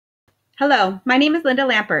Hello, my name is Linda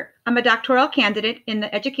Lampert. I'm a doctoral candidate in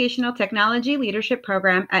the Educational Technology Leadership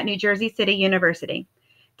Program at New Jersey City University.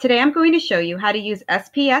 Today I'm going to show you how to use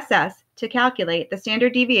SPSS to calculate the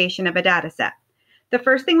standard deviation of a data set. The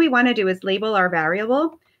first thing we want to do is label our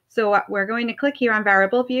variable. So we're going to click here on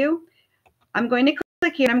Variable View. I'm going to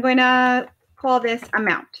click here and I'm going to call this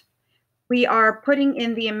amount. We are putting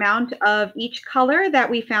in the amount of each color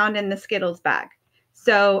that we found in the Skittles bag.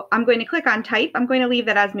 So I'm going to click on type. I'm going to leave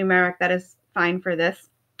that as numeric. That is fine for this.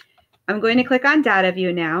 I'm going to click on data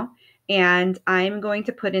view now, and I'm going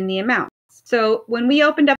to put in the amounts. So when we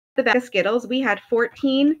opened up the bag of Skittles, we had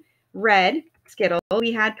 14 red Skittles,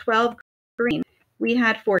 we had 12 green, we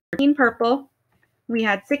had 14 purple, we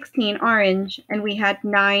had 16 orange, and we had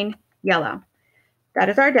 9 yellow. That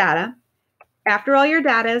is our data. After all your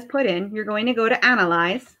data is put in, you're going to go to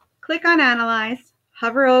Analyze, click on Analyze,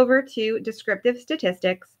 hover over to Descriptive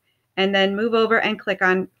Statistics, and then move over and click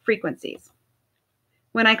on Frequencies.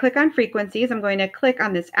 When I click on Frequencies, I'm going to click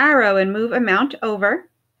on this arrow and move Amount over.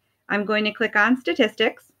 I'm going to click on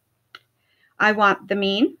Statistics. I want the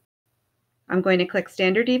mean. I'm going to click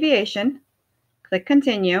Standard Deviation, click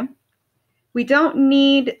Continue. We don't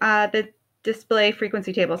need the display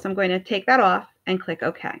frequency table, so I'm going to take that off and click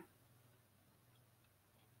OK.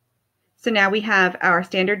 So now we have our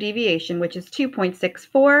standard deviation, which is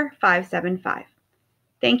 2.64575.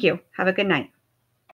 Thank you. Have a good night.